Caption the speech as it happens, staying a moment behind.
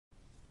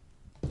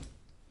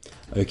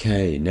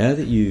Okay, now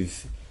that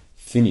you've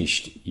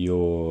finished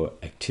your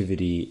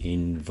activity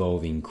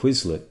involving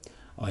Quizlet,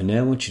 I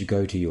now want you to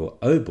go to your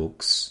O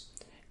books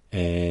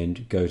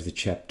and go to the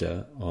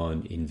chapter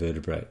on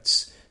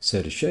invertebrates.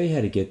 So to show you how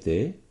to get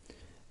there,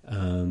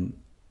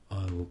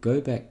 I will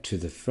go back to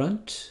the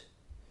front.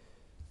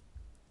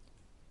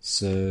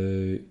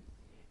 So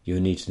you'll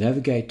need to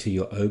navigate to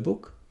your O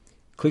book,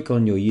 click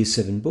on your Year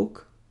 7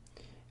 book,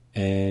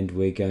 and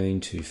we're going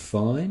to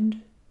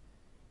find,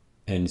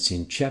 and it's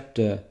in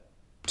chapter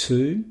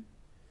 2,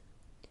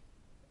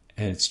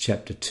 and it's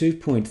chapter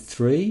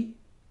 2.3,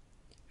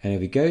 and if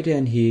we go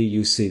down here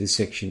you'll see the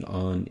section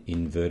on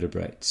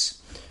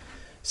invertebrates.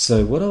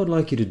 So what I would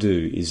like you to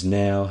do is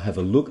now have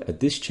a look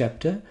at this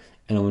chapter,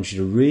 and I want you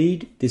to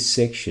read this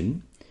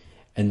section,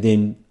 and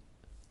then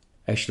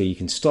actually you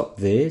can stop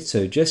there.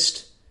 So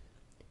just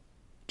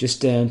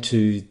down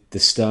to the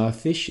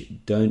starfish.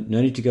 No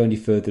need to go any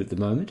further at the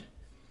moment.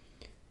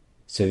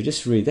 So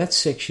just read that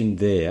section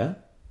there,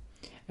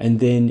 and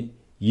then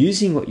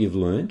using what you've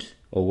learnt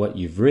or what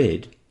you've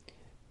read,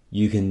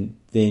 you can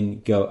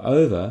then go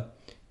over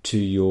to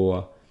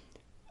your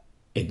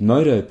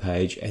Edmodo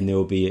page, and there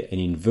will be an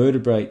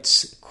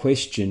invertebrates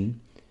question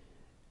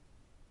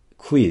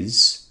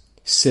quiz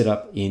set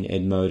up in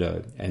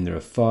Edmodo, and there are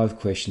 5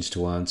 questions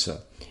to answer.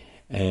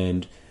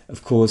 And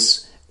of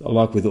course,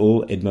 like with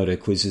all Edmodo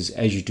quizzes,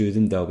 as you do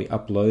them, they'll be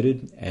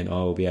uploaded, and I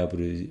will be able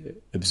to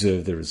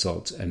observe the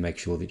results and make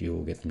sure that you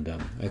will get them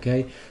done.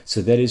 Okay,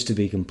 so that is to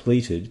be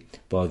completed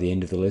by the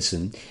end of the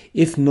lesson.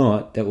 If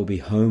not, that will be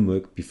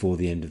homework before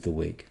the end of the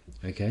week.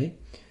 Okay,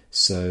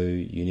 so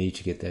you need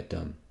to get that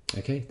done.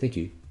 Okay, thank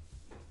you.